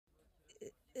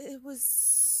It was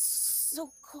so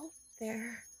cold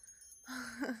there.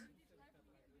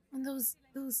 And those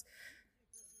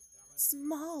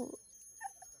small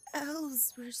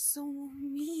elves were so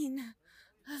mean.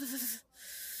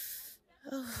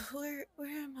 Oh, where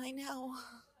am I now?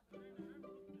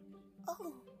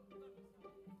 Oh,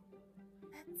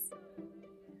 that's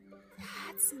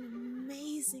that's an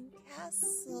amazing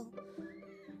castle.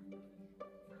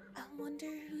 I wonder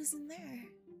who's in there.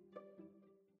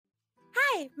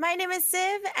 Hi, my name is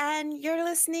Siv, and you're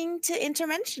listening to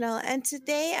Intermentional. And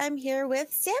today I'm here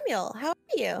with Samuel. How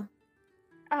are you?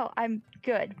 Oh, I'm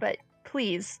good, but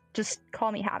please just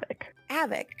call me Havoc.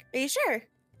 Havoc. Are you sure?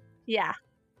 Yeah.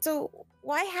 So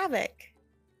why Havoc,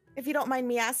 if you don't mind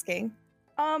me asking?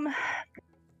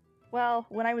 Well,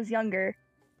 when I was younger,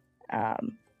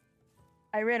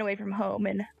 I ran away from home,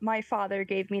 and my father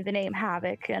gave me the name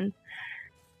Havoc, and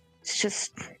it's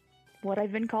just what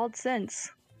I've been called since.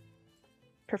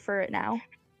 Prefer it now.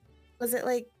 Was it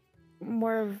like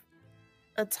more of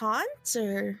a taunt,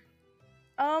 or?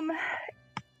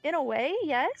 In a way,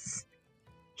 yes.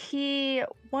 He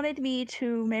wanted me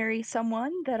to marry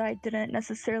someone that I didn't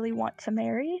necessarily want to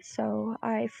marry, so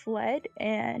I fled,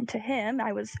 and to him,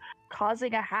 I was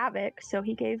causing a havoc, so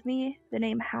he gave me the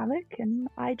name Havoc, and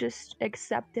I just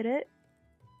accepted it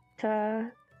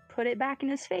to put it back in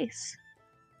his face.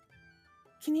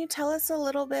 Can you tell us a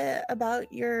little bit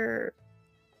about your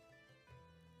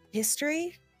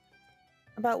history?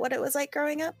 About what it was like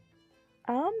growing up?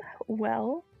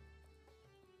 Well,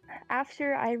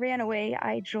 after I ran away,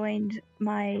 I joined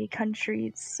my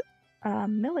country's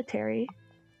military,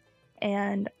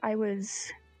 and I was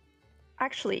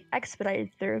actually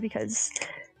expedited through because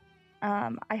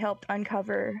I helped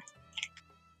uncover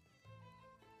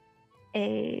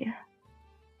a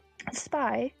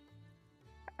spy.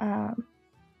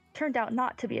 Turned out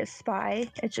not to be a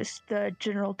spy. It's just the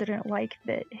general didn't like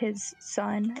that his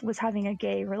son was having a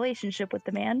gay relationship with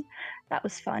the man. That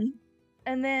was fun.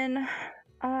 And then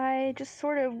I just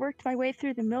sort of worked my way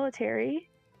through the military.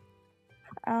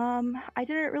 I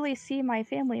didn't really see my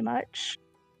family much.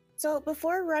 So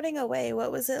before running away,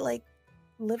 what was it like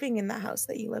living in the house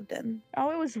that you lived in?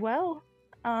 Oh, it was well.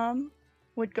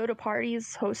 Would go to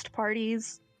parties, host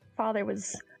parties. Father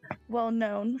was well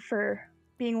known for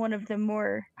being one of the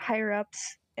more higher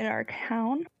ups in our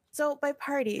town. So by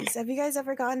parties, have you guys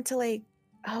ever gone to like,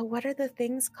 oh, what are the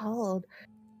things called?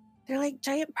 They're like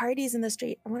giant parties in the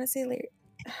street. I want to say like,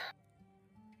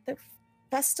 they're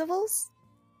festivals?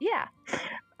 Yeah.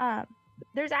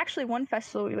 There's actually one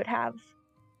festival we would have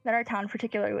that our town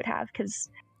particularly would have because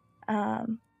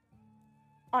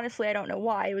honestly, I don't know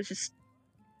why. It was just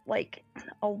like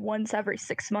a once every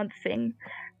 6 month thing.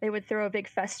 They would throw a big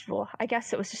festival. I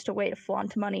guess it was just a way to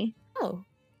flaunt money. Oh.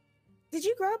 Did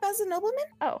you grow up as a nobleman?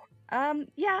 Oh,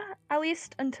 yeah, at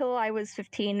least until I was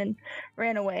 15 and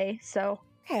ran away, so.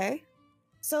 Okay.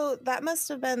 So that must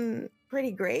have been pretty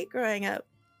great growing up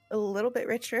a little bit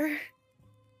richer.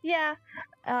 Yeah,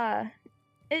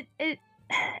 it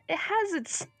has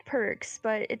its perks,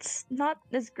 but it's not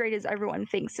as great as everyone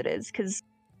thinks it is, because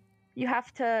you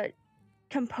have to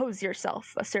compose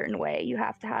yourself a certain way. You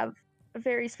have to have a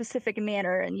very specific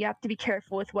manner, and you have to be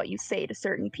careful with what you say to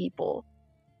certain people.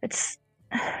 It's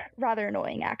rather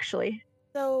annoying, actually.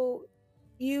 So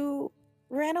you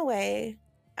ran away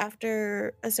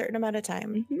after a certain amount of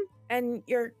time, and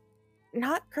you're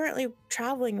not currently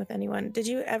traveling with anyone. Did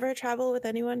you ever travel with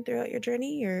anyone throughout your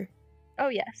journey, or? Oh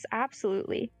yes,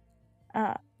 absolutely.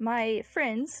 My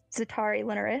friends, Zatari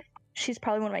Linnerith, she's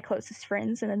probably one of my closest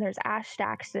friends, and then there's Ash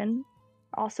Daxton,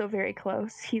 also very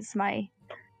close. He's my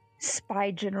spy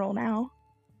general now.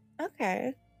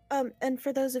 Okay. And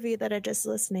for those of you that are just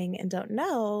listening and don't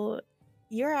know,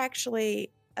 you're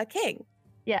actually a king.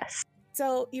 Yes.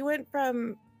 So you went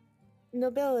from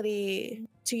nobility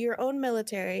to your own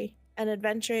military and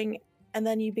adventuring, and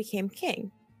then you became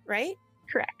king, right?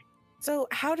 Correct. So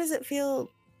how does it feel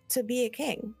to be a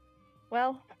king?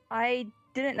 Well, I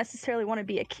didn't necessarily want to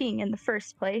be a king in the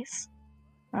first place.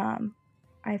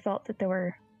 I felt that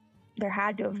there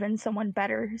had to have been someone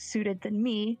better suited than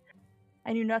me.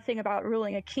 I knew nothing about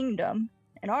ruling a kingdom,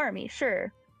 an army,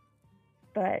 sure,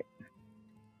 but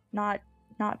not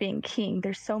being king.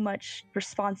 There's so much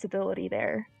responsibility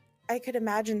there. I could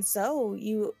imagine so.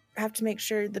 You have to make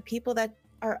sure the people that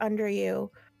are under you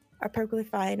are perfectly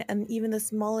fine, and even the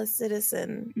smallest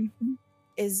citizen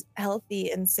is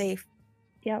healthy and safe.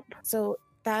 Yep. So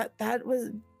that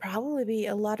would probably be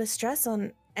a lot of stress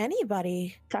on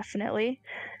anybody. Definitely.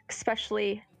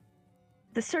 Especially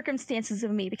the circumstances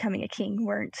of me becoming a king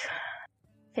weren't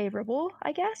favorable,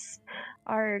 I guess.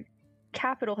 Our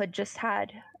capital had just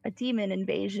had a demon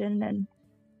invasion and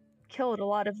killed a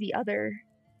lot of the other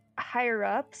higher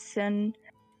ups, and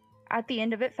at the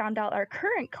end of it found out our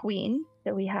current queen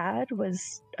that we had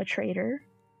was a traitor,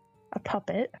 a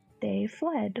puppet. They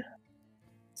fled.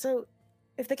 So,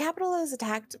 if the capital is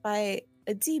attacked by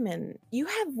a demon, you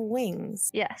have wings,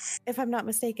 Yes. if I'm not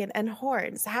mistaken, and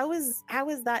horns. How is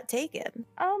that taken?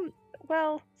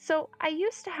 Well, so I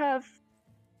used to have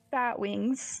bat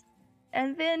wings,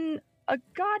 and then a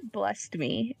god blessed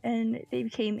me and they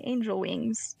became angel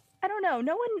wings. I don't know.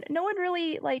 No one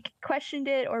really like questioned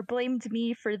it or blamed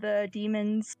me for the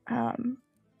demons,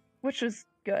 which was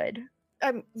good.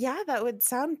 Yeah, that would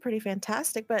sound pretty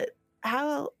fantastic, but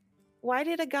why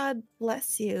did a god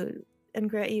bless you and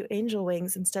grant you angel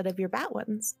wings instead of your bat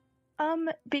ones?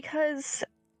 Because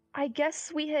I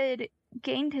guess we had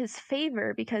gained his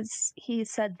favor because he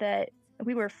said that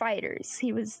we were fighters.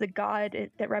 He was the god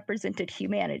that represented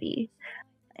humanity,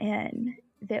 and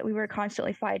that we were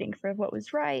constantly fighting for what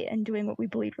was right and doing what we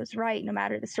believed was right, no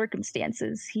matter the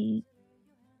circumstances. He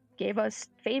gave us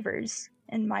favors,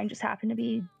 and mine just happened to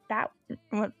be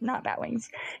not bat wings,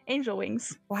 angel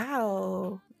wings.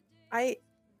 Wow. I've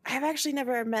actually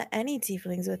never met any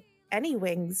tieflings with any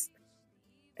wings.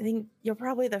 I think you're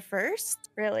probably the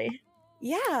first. Really?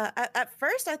 Yeah. At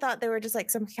first, I thought they were just like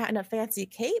some kind of fancy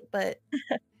cape, but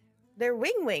they're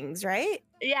wings, right?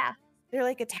 Yeah. They're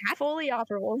like attached. Fully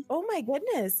operable. Oh my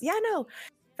goodness. Yeah, no.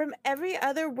 From every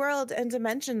other world and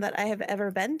dimension that I have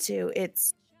ever been to,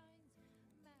 it's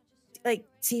like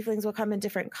tieflings will come in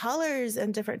different colors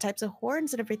and different types of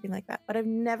horns and everything like that. But I've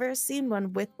never seen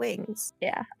one with wings.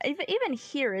 Yeah. Even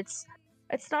here, it's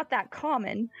not that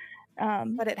common.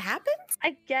 But it happens?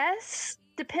 I guess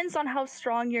depends on how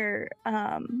strong your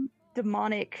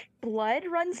demonic blood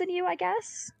runs in you, I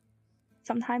guess.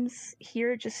 Sometimes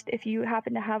here, just if you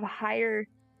happen to have higher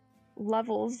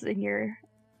levels in your,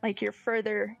 like you're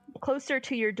further closer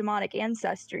to your demonic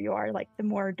ancestor you are, like the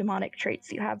more demonic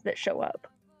traits you have that show up.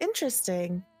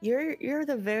 Interesting. You're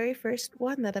the very first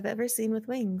one that I've ever seen with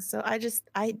wings. So I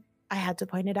had to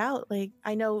point it out. Like,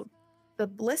 I know the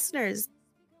listeners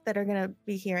that are going to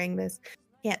be hearing this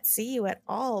can't see you at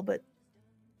all, but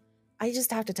I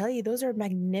just have to tell you, those are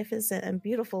magnificent and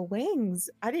beautiful wings.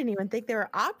 I didn't even think they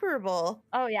were operable.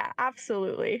 Oh yeah,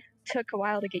 absolutely. Took a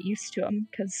while to get used to them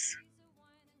because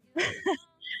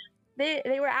they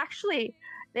were actually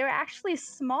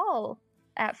small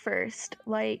at first.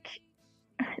 Like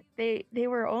they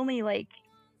were only like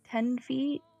 10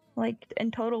 feet like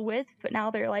in total width, but now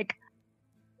they're like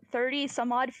 30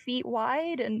 some odd feet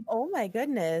wide, and oh my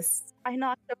goodness, I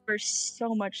knocked over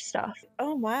so much stuff.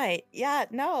 Oh my, yeah,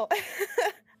 no.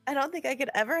 I don't think I could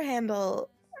ever handle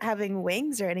having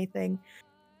wings or anything.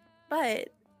 But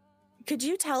could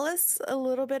you tell us a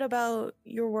little bit about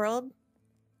your world?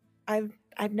 I've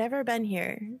never been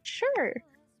here. Sure.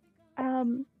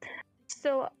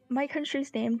 So my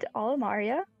country's named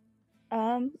Alamaria.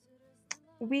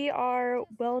 We are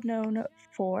well known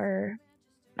for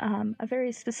a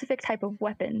very specific type of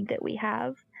weapon that we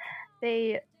have.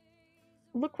 They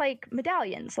look like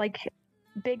medallions, like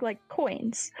big like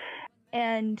coins,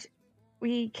 and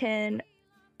we can.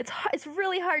 It's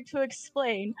really hard to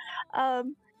explain.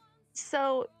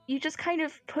 So you just kind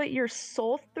of put your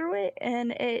soul through it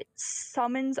and it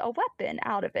summons a weapon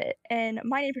out of it. And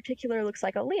mine in particular looks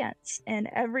like a lance. And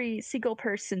every single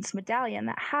person's medallion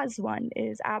that has one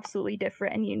is absolutely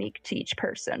different and unique to each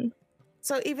person.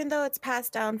 So even though it's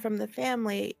passed down from the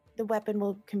family, the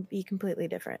weapon can be completely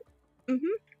different. Mm-hmm.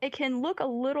 It can look a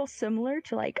little similar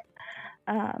to like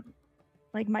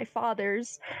my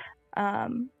father's.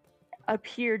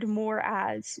 Appeared more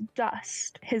as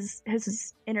dust. His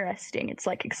is interesting. It's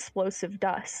like explosive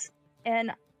dust.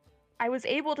 And I was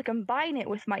able to combine it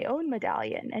with my own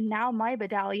medallion, and now my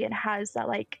medallion has that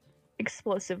like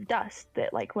explosive dust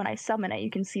that like when I summon it,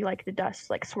 you can see like the dust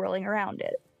like swirling around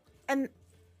it. And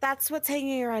that's what's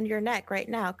hanging around your neck right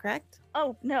now, correct?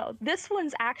 Oh no, this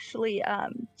one's actually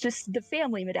just the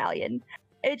family medallion.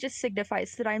 It just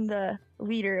signifies that I'm the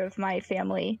leader of my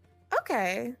family.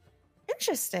 Okay.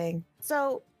 Interesting.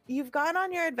 So you've gone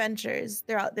on your adventures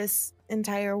throughout this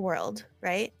entire world,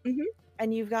 right? Mm-hmm.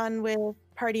 And you've gone with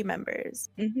party members.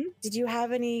 Mm-hmm. Did you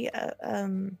have any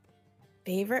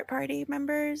favorite party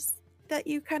members that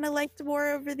you kind of liked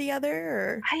more over the other?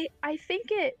 Or? I think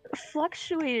it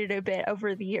fluctuated a bit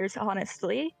over the years,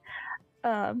 honestly.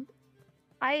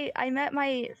 I met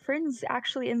my friends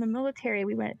actually in the military.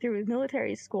 We went through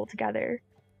military school together.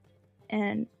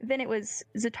 And then it was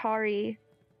Zatari,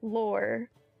 Lore,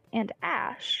 and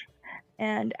Ash.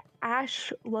 And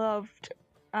Ash loved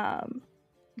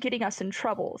getting us in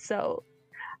trouble. So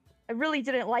I really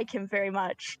didn't like him very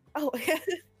much. Oh,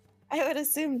 I would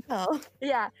assume no.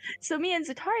 Yeah, so me and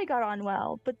Zatari got on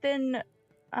well, but then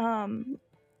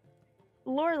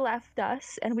Lore left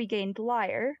us and we gained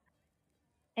Lyre,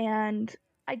 and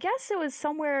I guess it was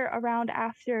somewhere around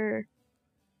after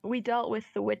we dealt with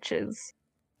the witches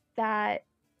that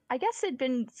I guess it'd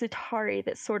been Zatari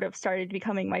that sort of started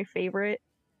becoming my favorite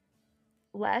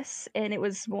less, and it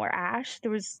was more Ash.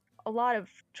 There was a lot of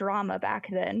drama back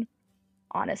then,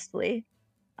 honestly.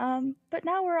 But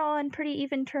now we're all on pretty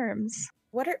even terms.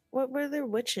 What were the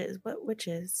witches? What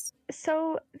witches?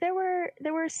 So there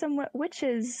were some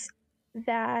witches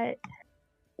that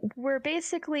were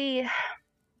basically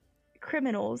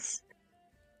criminals,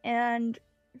 and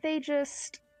they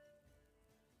just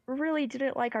really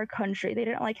didn't like our country. They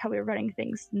didn't like how we were running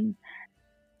things, and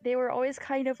they were always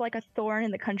kind of like a thorn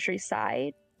in the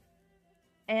countryside.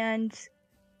 And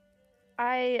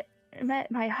I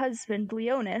met my husband,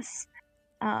 Leonis,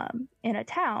 in a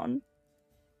town,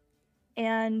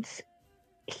 and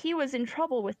he was in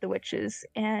trouble with the witches,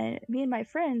 and me and my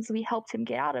friends, we helped him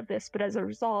get out of this, but as a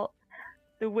result,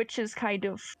 the witches kind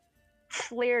of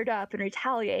flared up and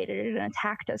retaliated and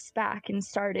attacked us back and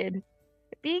started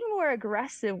being more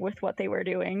aggressive with what they were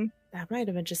doing. That might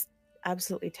have been just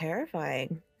absolutely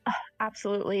terrifying.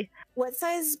 Absolutely. What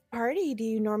size party do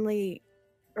you normally,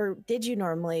 or did you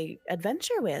normally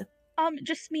adventure with?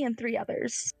 Just me and 3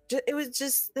 others. It was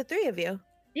just the 3 of you?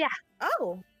 Yeah.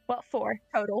 Oh. Well, 4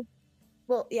 total.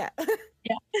 Well, yeah.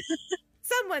 Yeah.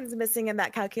 Someone's missing in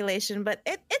that calculation, but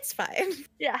it's fine.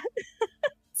 Yeah.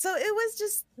 So it was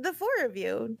just the 4 of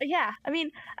you. Yeah. I mean,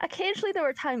 occasionally there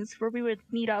were times where we would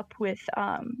meet up with,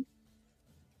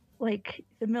 like,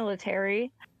 the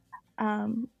military.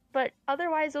 But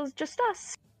otherwise it was just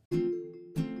us.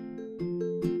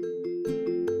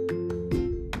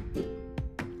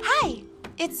 Hi,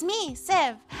 it's me,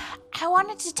 Civ. I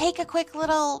wanted to take a quick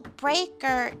little break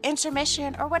or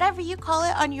intermission or whatever you call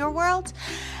it on your world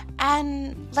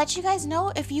and let you guys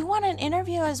know if you want an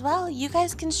interview as well, you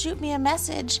guys can shoot me a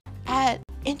message at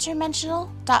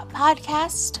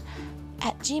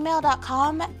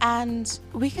interdimensional.podcast@gmail.com and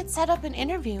we could set up an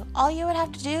interview. All you would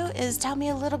have to do is tell me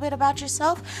a little bit about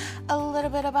yourself, a little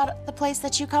bit about the place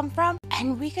that you come from,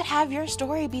 and we could have your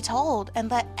story be told and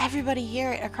let everybody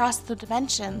hear it across the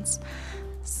dimensions.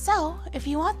 So, if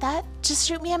you want that, just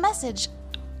shoot me a message.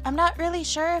 I'm not really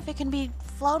sure if it can be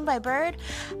flown by bird.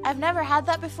 I've never had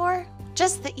that before,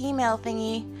 just the email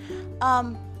thingy.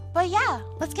 But yeah,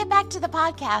 let's get back to the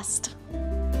podcast.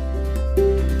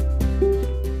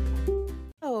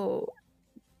 Oh,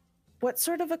 what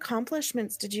sort of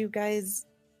accomplishments did you guys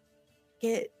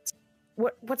get?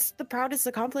 What's the proudest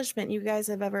accomplishment you guys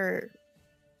have ever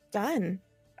done?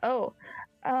 Oh,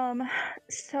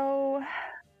 so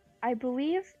I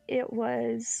believe it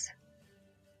was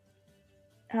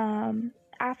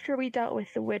after we dealt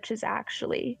with the witches,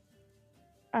 actually.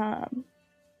 The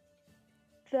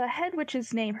head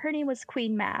witch's name, her name was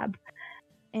Queen Mab,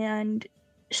 and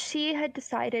she had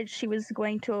decided she was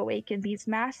going to awaken these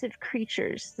massive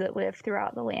creatures that live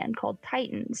throughout the land called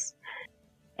Titans.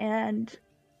 And,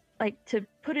 like, to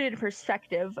put it in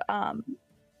perspective,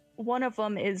 one of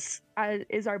them is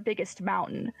our biggest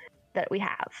mountain that we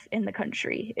have in the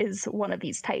country, is one of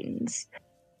these Titans.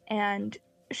 And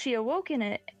she awoke in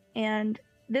it, and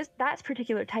that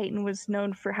particular Titan was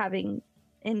known for having,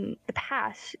 in the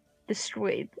past,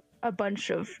 destroyed a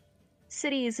bunch of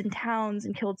cities and towns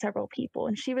and killed several people,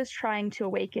 and she was trying to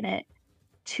awaken it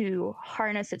to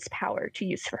harness its power to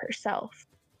use for herself.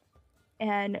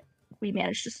 And we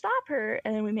managed to stop her,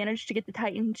 and then we managed to get the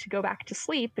Titan to go back to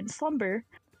sleep and slumber.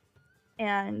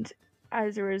 And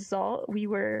as a result, we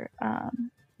were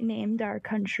named our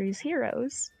country's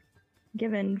heroes,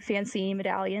 given fancy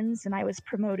medallions, and I was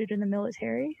promoted in the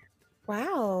military.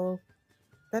 Wow.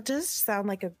 That does sound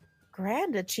like a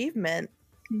grand achievement.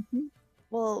 Mm-hmm.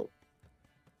 Well,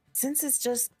 since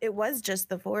it was just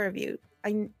the 4 of you,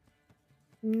 I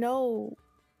know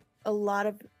a lot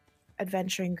of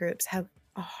adventuring groups have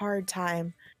a hard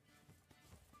time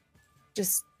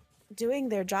just doing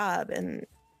their job and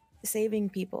saving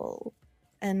people.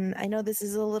 And I know this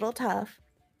is a little tough,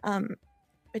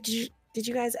 but did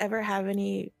you guys ever have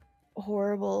any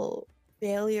horrible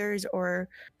failures or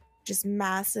just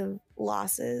massive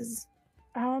losses?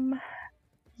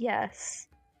 Yes.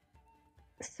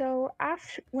 So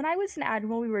when I was an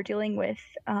admiral, we were dealing with,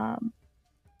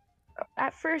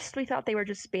 at first we thought they were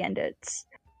just bandits.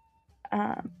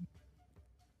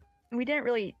 We didn't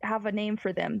really have a name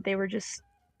for them. They were just,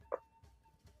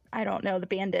 I don't know, the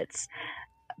bandits.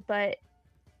 But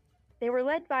they were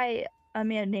led by a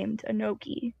man named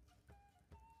Anoki.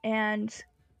 And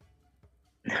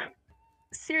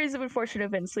series of unfortunate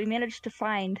events, we managed to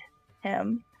find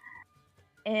him,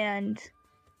 and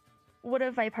one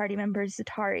of my party members,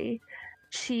 Zatari,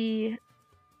 she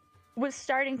was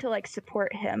starting to like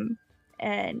support him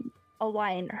and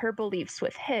align her beliefs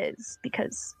with his,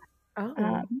 because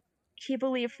he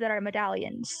believed that our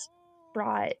medallions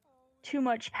brought too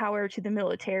much power to the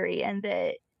military and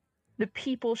that the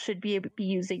people should be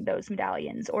using those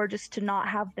medallions, or just to not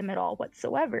have them at all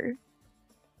whatsoever.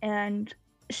 And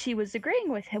she was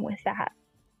agreeing with him with that.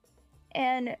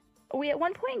 And we at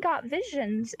one point got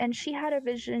visions, and she had a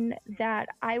vision that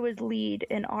I would lead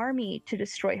an army to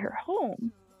destroy her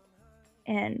home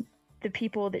and the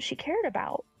people that she cared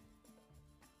about.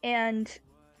 And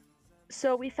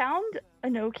so we found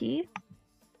Anoki,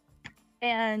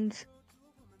 and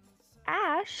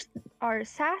Ash, our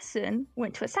assassin,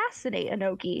 went to assassinate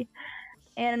Anoki.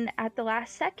 And at the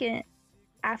last second,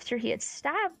 after he had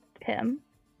stabbed him,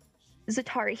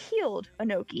 Zatari healed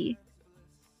Anoki.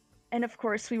 And of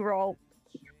course, we were all,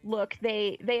 look,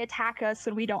 they attack us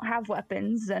and we don't have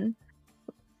weapons. And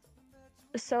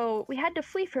so we had to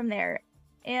flee from there.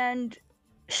 And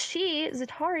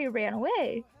Zatari, ran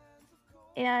away.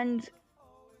 And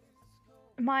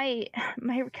my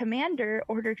commander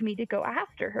ordered me to go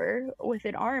after her with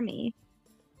an army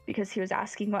because he was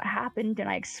asking what happened, and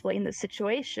I explained the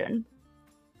situation.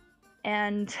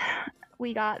 And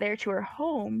we got there to her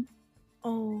home.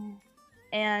 Oh.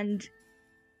 And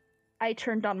I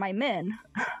turned on my men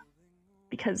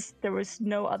because there was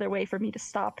no other way for me to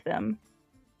stop them.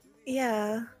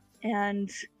 Yeah. And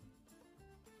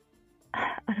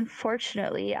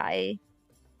unfortunately, I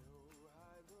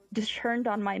just turned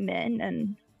on my men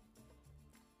and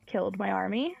killed my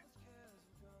army.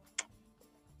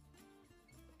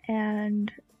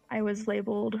 And I was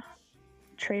labeled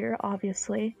traitor,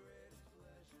 obviously.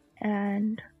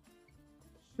 And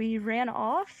we ran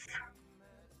off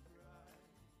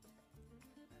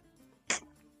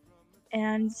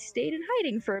and stayed in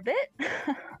hiding for a bit.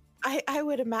 I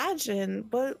would imagine.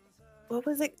 What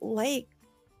was it like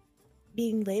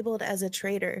being labeled as a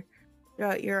traitor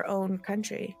throughout your own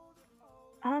country?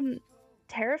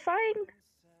 Terrifying.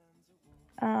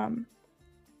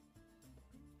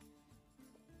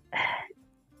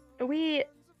 We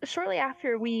shortly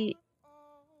after we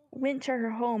went to her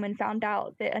home and found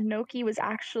out that Anoki was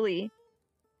actually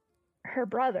her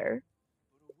brother,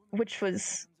 which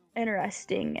was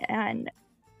interesting, and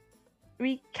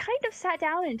we kind of sat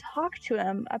down and talked to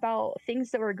him about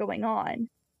things that were going on.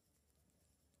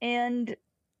 And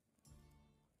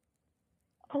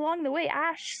along the way,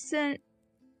 Ash sent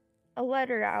a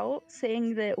letter out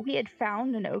saying that we had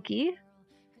found Anoki,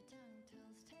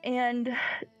 and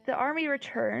the army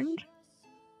returned,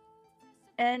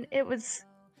 and it was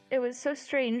so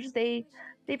strange. They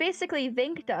basically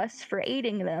thanked us for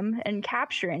aiding them and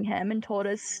capturing him, and told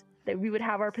us that we would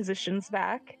have our positions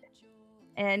back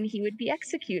and he would be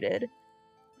executed.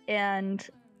 And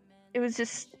it was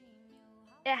just,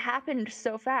 it happened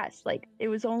so fast. Like, it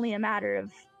was only a matter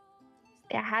of,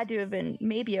 it had to have been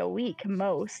maybe a week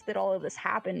most that all of this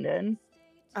happened in.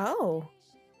 Oh.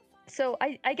 So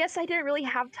I guess I didn't really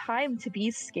have time to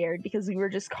be scared because we were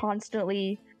just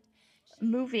constantly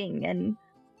moving and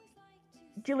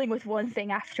dealing with one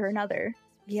thing after another.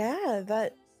 Yeah,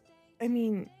 I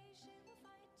mean,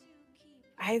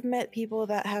 I've met people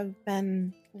that have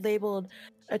been labeled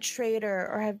a traitor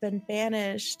or have been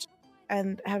banished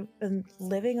and have been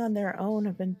living on their own,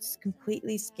 have been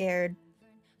completely scared.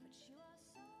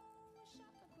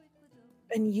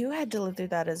 And you had to live through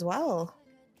that as well.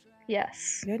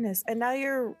 Yes. Goodness. And now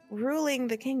you're ruling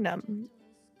the kingdom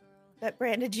that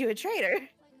branded you a traitor.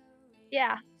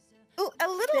 Yeah. Oh, a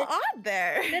little odd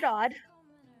there. Bit odd.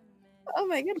 Oh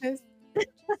my goodness.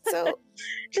 So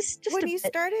just when you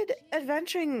started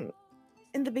adventuring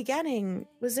in the beginning,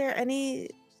 was there any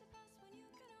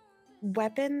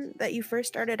weapon that you first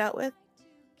started out with?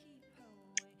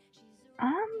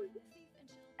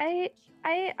 I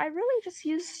really just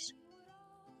used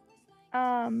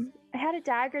I had a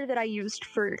dagger that I used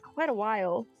for quite a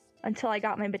while until I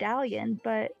got my medallion,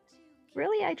 but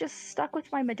really I just stuck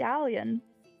with my medallion.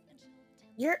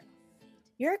 You're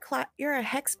a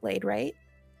hexblade, right?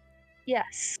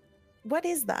 Yes. What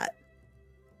is that?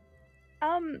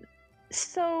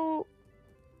 So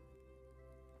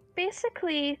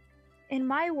basically in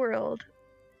my world,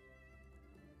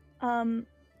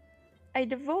 I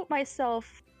devote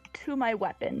myself to my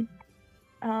weapon.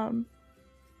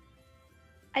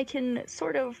 I can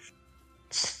sort of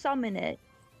summon it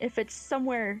if it's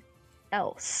somewhere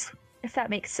else, if that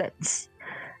makes sense.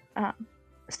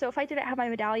 So if I didn't have my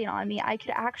medallion on me, I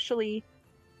could actually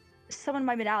summon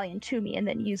my medallion to me and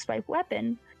then use my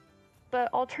weapon.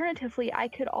 But alternatively, I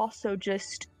could also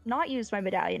just not use my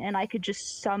medallion and I could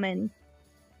just summon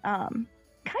kind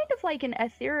of like an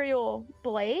ethereal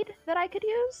blade that I could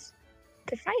use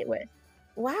to fight with.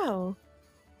 Wow.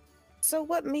 So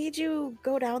what made you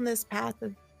go down this path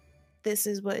of this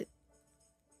is what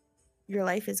your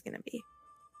life is going to be?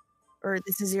 Or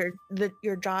this is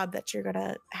your job that you're going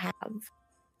to have?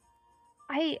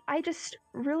 I just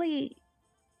really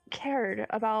cared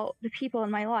about the people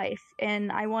in my life,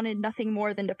 and I wanted nothing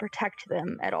more than to protect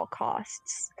them at all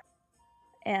costs.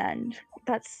 And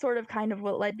that's sort of kind of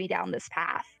what led me down this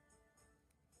path.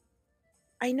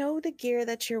 I know the gear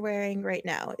that you're wearing right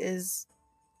now is,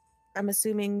 I'm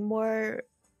assuming, more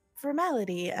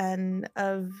formality and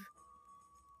of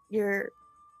your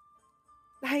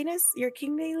highness, your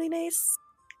kingliness.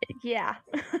 Yeah.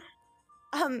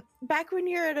 Back when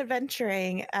you're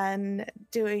adventuring and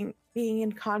being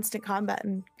in constant combat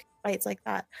and fights like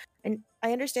that, and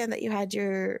I understand that you had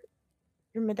your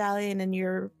medallion and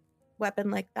your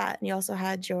weapon like that, and you also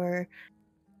had your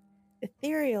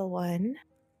ethereal one.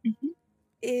 Mm-hmm.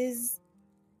 Is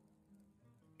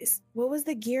what was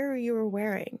the gear you were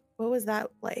wearing? What was that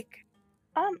like?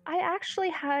 I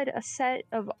actually had a set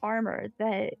of armor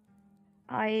that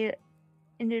I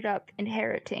ended up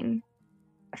inheriting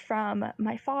from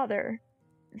my father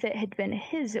that had been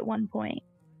his at one point.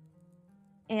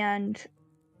 And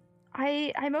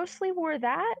I mostly wore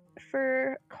that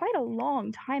for quite a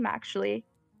long time, actually,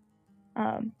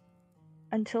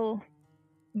 until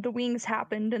the wings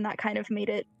happened, and that kind of made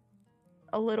it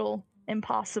a little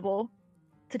impossible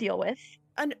to deal with.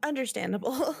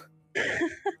 Understandable.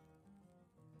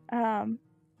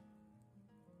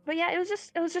 But yeah,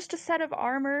 it was just a set of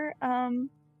armor.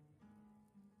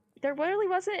 There really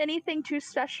wasn't anything too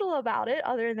special about it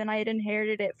other than I had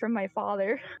inherited it from my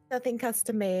father. Nothing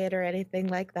custom made or anything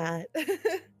like that.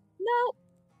 Nope,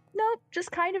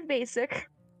 just kind of basic.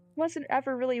 Wasn't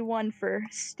ever really one for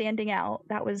standing out.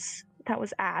 That was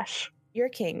Ash. You're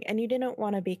king, and you didn't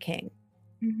want to be king.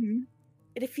 Mm-hmm.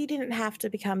 But if you didn't have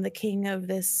to become the king of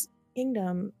this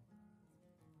kingdom,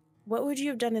 what would you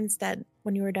have done instead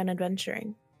when you were done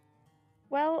adventuring?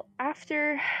 Well,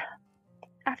 after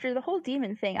the whole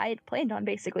demon thing, I had planned on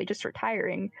basically just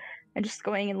retiring and just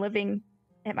going and living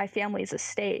at my family's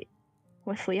estate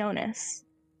with Leonis.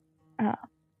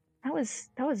 That was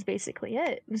basically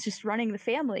it. It was just running the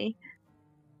family.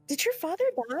 Did your father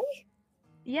die?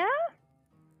 Yeah,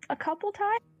 a couple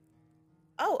times.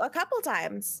 Oh, a couple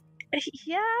times.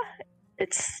 Yeah,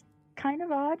 it's kind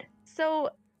of odd. So,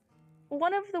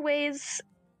 one of the ways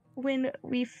when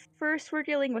we first were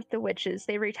dealing with the witches,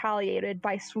 they retaliated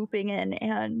by swooping in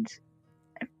and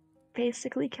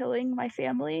basically killing my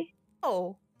family.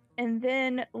 Oh. And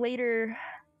then later,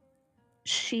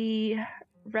 she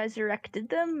resurrected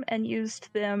them and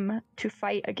used them to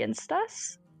fight against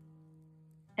us.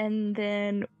 And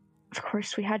then, of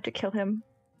course, we had to kill him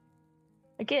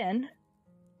again.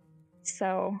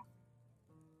 So,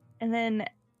 and then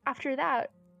after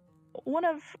that, one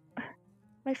of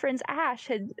my friends, Ash,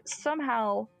 had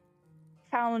somehow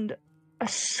found a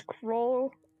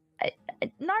scroll.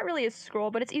 Not really a scroll,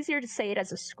 but it's easier to say it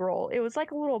as a scroll. It was like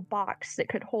a little box that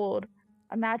could hold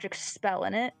a magic spell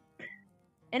in it.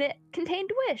 And it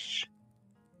contained wish.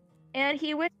 And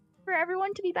he wished for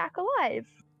everyone to be back alive.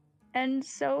 And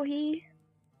so he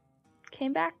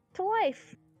came back to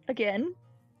life again.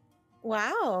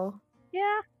 Wow.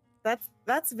 Yeah.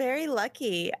 That's very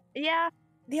lucky. Yeah.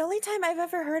 The only time I've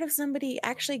ever heard of somebody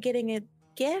actually getting a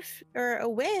gift or a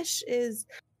wish is,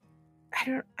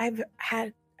 I've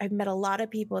met a lot of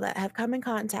people that have come in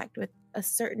contact with a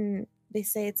certain, they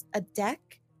say it's a deck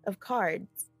of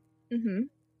cards. Mm-hmm.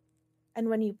 And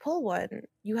when you pull one,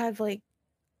 you have like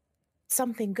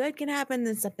something good can happen,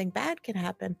 then something bad can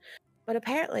happen. But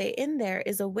apparently in there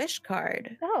is a wish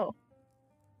card. Oh.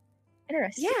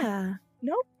 Interesting. Yeah.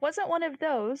 Nope, wasn't one of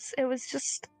those. It was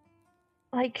just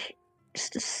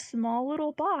a small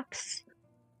little box.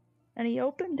 And he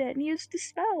opened it and used the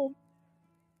spell.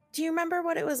 Do you remember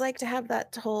what it was like to have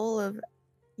that toll of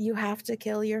you have to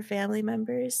kill your family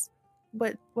members?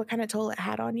 What kind of toll it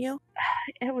had on you?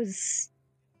 It was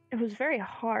very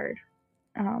hard.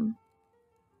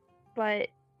 But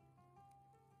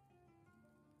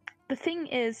the thing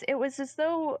is, it was as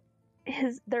though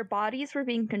their bodies were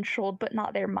being controlled, but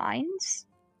not their minds.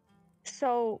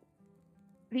 So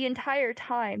the entire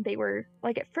time they were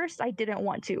like, at first I didn't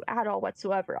want to at all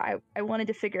whatsoever. I wanted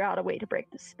to figure out a way to break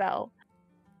the spell.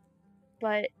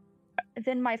 But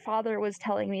then my father was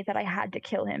telling me that I had to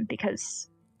kill him because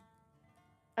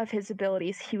of his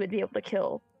abilities. He would be able to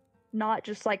kill not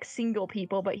just like single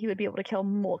people, but he would be able to kill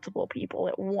multiple people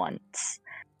at once.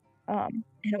 And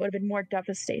it would have been more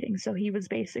devastating. So he was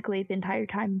basically the entire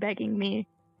time begging me,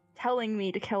 telling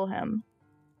me to kill him,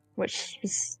 which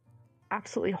was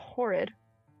absolutely horrid.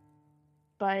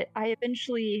 But I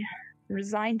eventually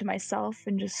resigned myself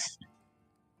and just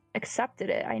accepted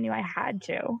it. I knew I had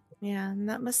to. Yeah, and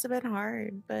that must have been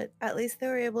hard, but at least they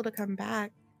were able to come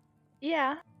back.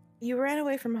 Yeah. You ran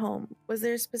away from home. Was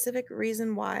there a specific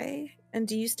reason why? And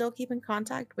do you still keep in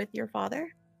contact with your father?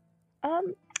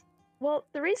 Well,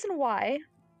 the reason why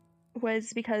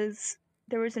was because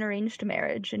there was an arranged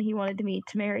marriage and he wanted me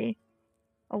to marry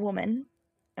a woman,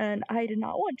 and I did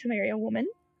not want to marry a woman.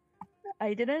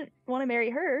 I didn't want to marry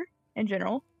her in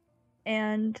general,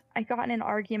 and I got in an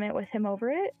argument with him over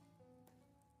it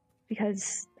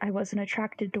because I wasn't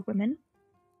attracted to women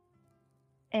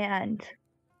and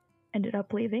ended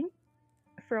up leaving.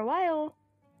 For a while,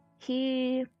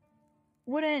 he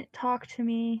wouldn't talk to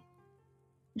me,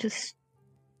 just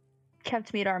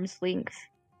kept me at arm's length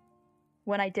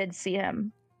when I did see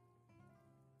him.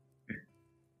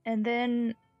 And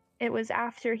then it was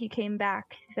after he came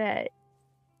back that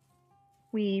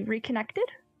we reconnected.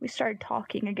 We started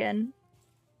talking again.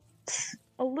 It's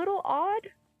a little odd,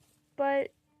 but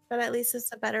at least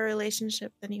it's a better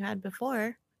relationship than you had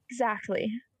before.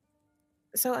 Exactly.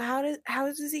 So how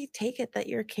does he take it that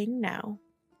you're king now?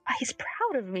 He's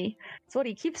proud of me. That's what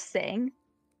he keeps saying.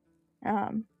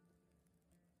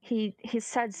 He's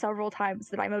said several times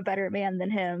that I'm a better man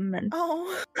than him, and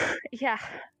yeah.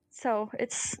 So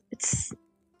it's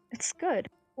good.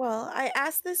 Well, I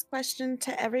ask this question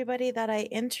to everybody that I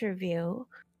interview,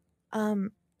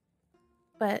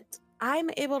 but I'm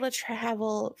able to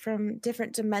travel from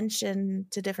different dimension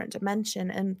to different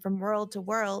dimension and from world to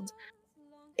world.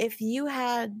 If you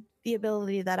had the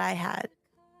ability that I had,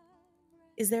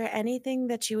 is there anything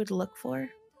that you would look for?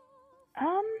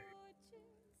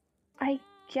 I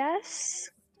guess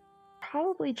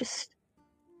probably just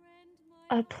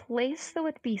a place that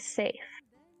would be safe.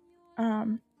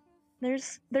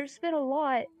 There's been a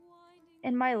lot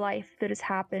in my life that has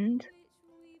happened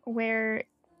where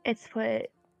it's put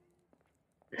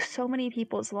so many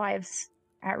people's lives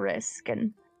at risk,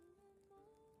 and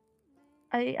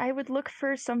I would look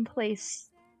for some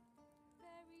place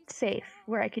safe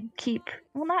where I could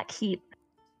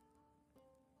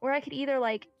where I could either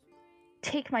like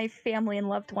take my family and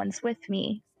loved ones with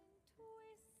me,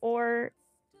 or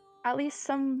at least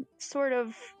some sort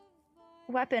of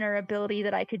weapon or ability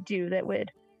that I could do that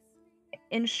would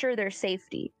ensure their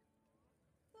safety.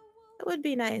 That would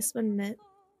be nice, wouldn't it?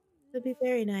 That'd be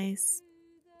very nice.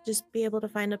 Just be able to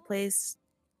find a place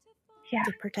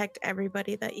to protect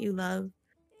everybody that you love.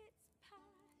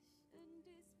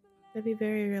 That'd be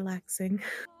very relaxing.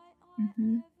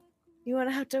 Mm-hmm. You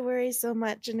won't have to worry so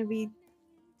much, and it'd be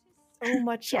so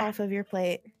much off of your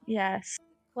plate. Yes.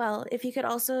 Well, if you could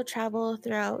also travel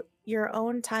throughout your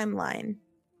own timeline,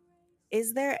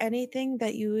 is there anything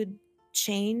that you would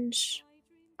change?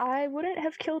 I wouldn't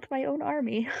have killed my own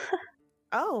army.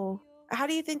 Oh, how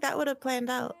do you think that would have planned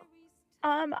out?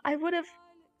 I would have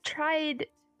tried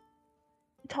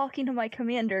talking to my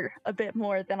commander a bit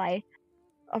more than I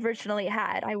originally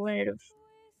had. I would have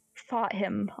fought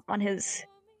him on his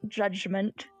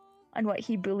judgment on what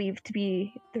he believed to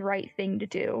be the right thing to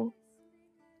do.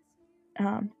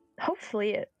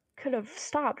 Hopefully it could have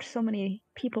stopped so many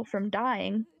people from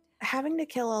dying. Having to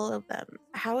kill all of them,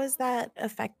 how has that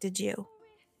affected you?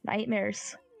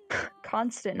 Nightmares.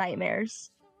 Constant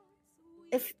nightmares.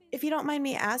 If you don't mind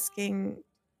me asking,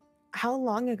 how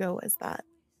long ago was that?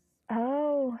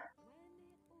 Oh,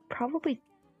 probably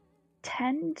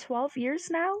 10, 12 years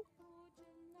now.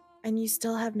 And you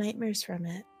still have nightmares from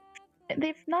it?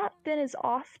 They've not been as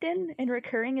often and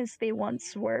recurring as they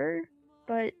once were,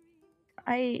 but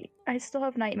I still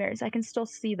have nightmares. I can still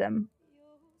see them.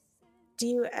 Do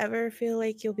you ever feel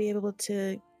like you'll be able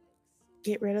to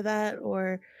get rid of that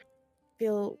or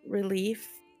feel relief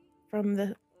from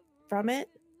it?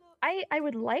 I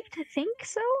would like to think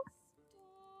so.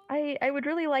 I would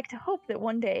really like to hope that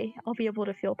one day I'll be able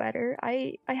to feel better.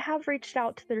 I have reached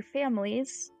out to their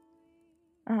families,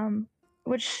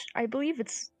 which I believe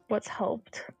it's what's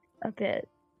helped a bit.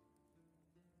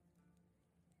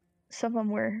 Some of them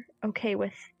were okay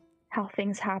with how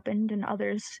things happened, and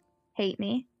others hate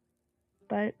me.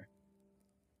 But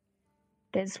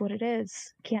it is what it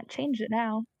is. Can't change it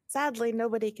now. Sadly,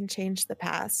 nobody can change the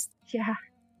past. Yeah.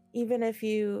 Even if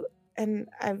you, and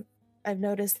I've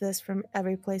noticed this from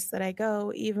every place that I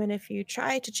go, even if you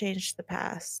try to change the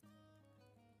past,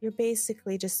 you're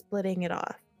basically just splitting it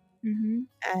off. Mm-hmm.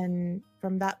 And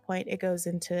from that point, it goes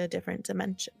into a different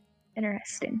dimension.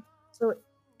 Interesting. So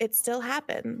it still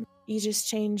happened. You just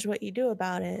change what you do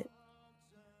about it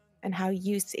and how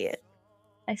you see it.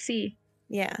 I see.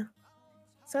 Yeah.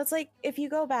 So it's like if you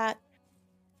go back,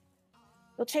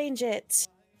 you'll change it,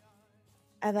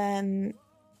 and then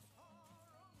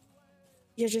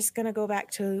you're just going to go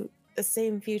back to the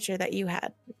same future that you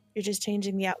had. You're just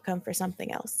changing the outcome for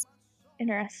something else.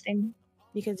 Interesting.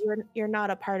 Because you're not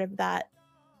a part of that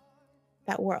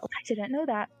world. I didn't know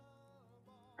that.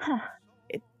 Huh.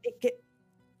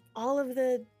 All of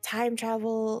the time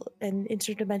travel and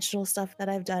interdimensional stuff that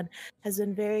I've done has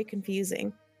been very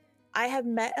confusing. I have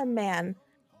met a man,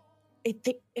 I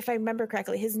think, if I remember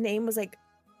correctly, his name was like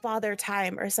Father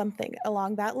Time or something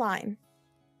along that line.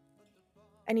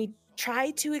 And he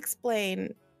tried to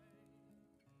explain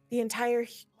the entire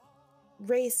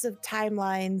race of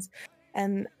timelines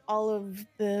and all of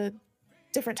the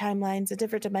different timelines and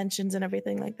different dimensions and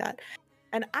everything like that.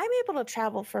 And I'm able to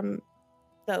travel from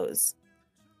those.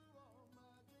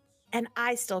 And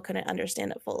I still couldn't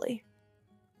understand it fully.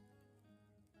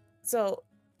 So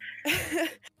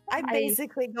I'm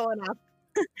basically going off.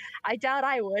 I doubt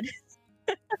I would.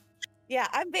 Yeah,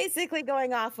 I'm basically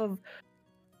going off of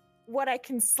what I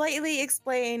can slightly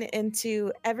explain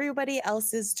into everybody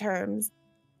else's terms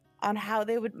on how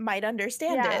they might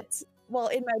understand it. Well,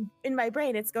 in my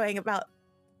brain, it's going about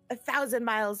 1,000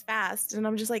 miles fast, and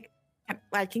I'm just like,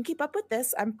 I can keep up with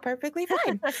this. I'm perfectly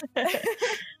fine.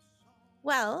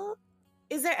 Well,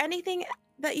 is there anything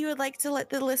that you would like to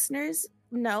let the listeners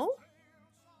know?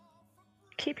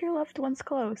 Keep your loved ones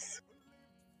close.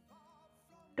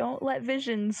 Don't let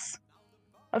visions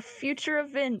of future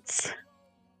events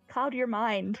cloud your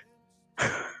mind.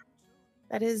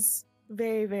 That is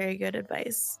very, very good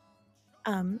advice.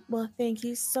 Well, thank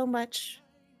you so much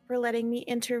for letting me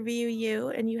interview you,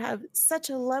 and you have such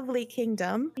a lovely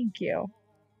kingdom. Thank you.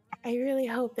 I really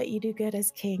hope that you do good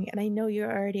as king, and I know you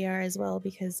already are as well,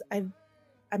 because I'm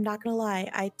not gonna lie,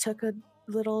 I took a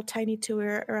little tiny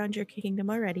tour around your kingdom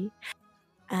already,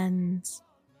 and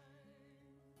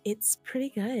it's pretty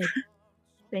good.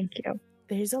 Thank you.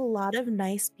 There's a lot of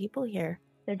nice people here.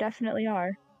 There definitely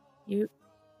are. You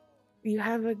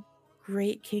have a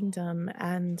great kingdom,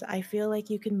 and I feel like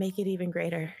you can make it even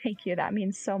greater. Thank you. That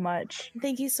means so much.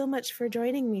 Thank you so much for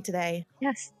joining me today.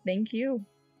 Yes, thank you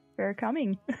for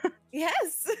coming.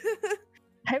 Yes.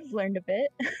 I've learned a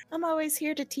bit. I'm always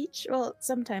here to teach. Well,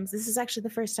 sometimes. This is actually the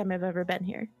first time I've ever been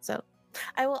here, so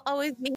I will always be